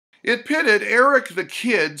It pitted Eric the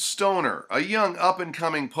Kid Stoner, a young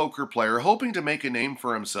up-and-coming poker player hoping to make a name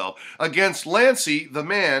for himself, against Lancey the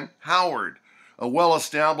Man Howard, a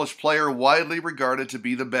well-established player widely regarded to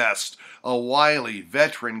be the best, a wily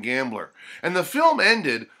veteran gambler. And the film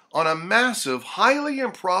ended on a massive, highly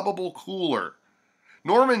improbable cooler.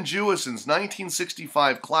 Norman Jewison's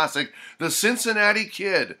 1965 classic, The Cincinnati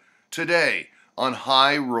Kid, today on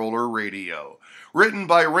High Roller Radio. Written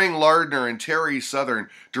by Ring Lardner and Terry Southern,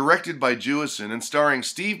 directed by Jewison, and starring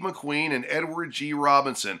Steve McQueen and Edward G.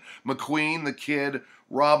 Robinson. McQueen the Kid,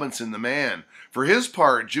 Robinson the Man. For his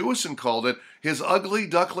part, Jewison called it his ugly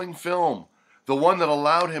duckling film, the one that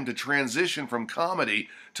allowed him to transition from comedy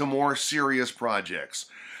to more serious projects.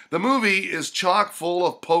 The movie is chock full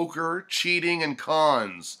of poker, cheating, and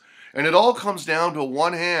cons, and it all comes down to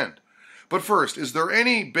one hand. But first, is there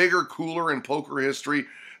any bigger cooler in poker history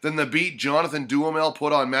than the beat Jonathan Duhamel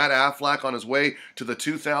put on Matt Affleck on his way to the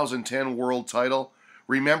 2010 world title?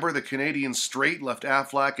 Remember, the Canadian straight left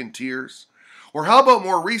Affleck in tears? Or how about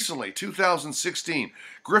more recently, 2016,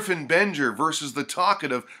 Griffin Benger versus the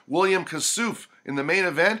talkative William Kassouf in the main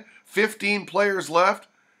event? 15 players left,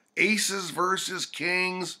 aces versus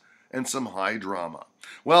kings, and some high drama.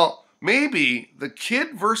 Well, maybe the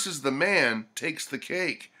Kid versus the Man takes the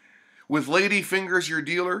cake. With Lady Fingers Your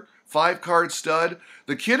Dealer, 5-card stud,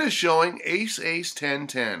 the Kid is showing ace, ace, 10,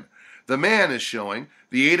 10. The Man is showing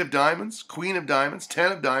the 8 of diamonds, queen of diamonds,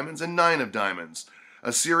 10 of diamonds, and 9 of diamonds.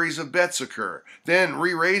 A series of bets occur, then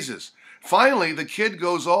re-raises. Finally, the Kid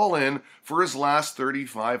goes all in for his last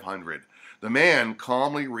 3,500. The Man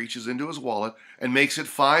calmly reaches into his wallet and makes it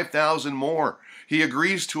 5,000 more. He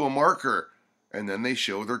agrees to a marker, and then they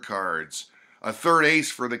show their cards. A third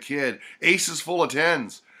ace for the Kid, aces full of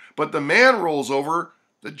tens. But the Man rolls over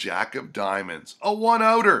the Jack of diamonds, a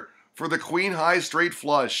one-outer for the queen high straight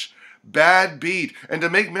flush. Bad beat, and to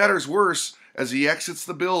make matters worse, as he exits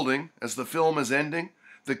the building, as the film is ending,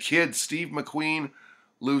 the Kid, Steve McQueen,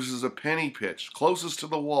 loses a penny pitch closest to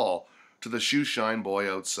the wall to the shoeshine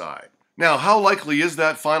boy outside. Now, how likely is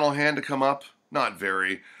that final hand to come up? Not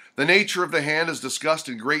very. The nature of the hand is discussed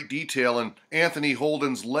in great detail in Anthony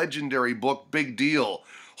Holden's legendary book, Big Deal.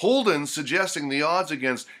 Holden suggesting the odds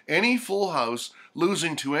against any full house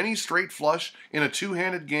losing to any straight flush in a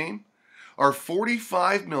two-handed game are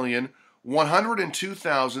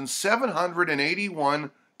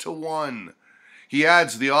 45,102,781 to 1. He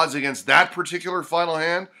adds the odds against that particular final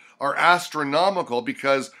hand are astronomical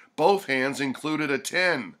because both hands included a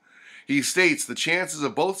 10. He states the chances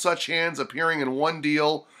of both such hands appearing in one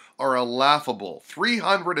deal are a laughable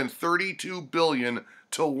 332 billion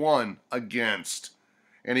to 1 against.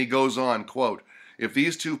 And he goes on, quote, if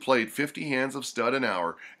these two played 50 hands of stud an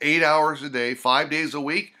hour, 8 hours a day, 5 days a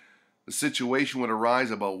week, the situation would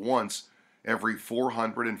arise about once every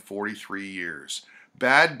 443 years.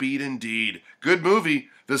 Bad beat indeed. Good movie,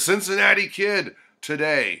 The Cincinnati Kid,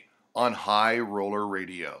 today on High Roller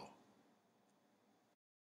Radio.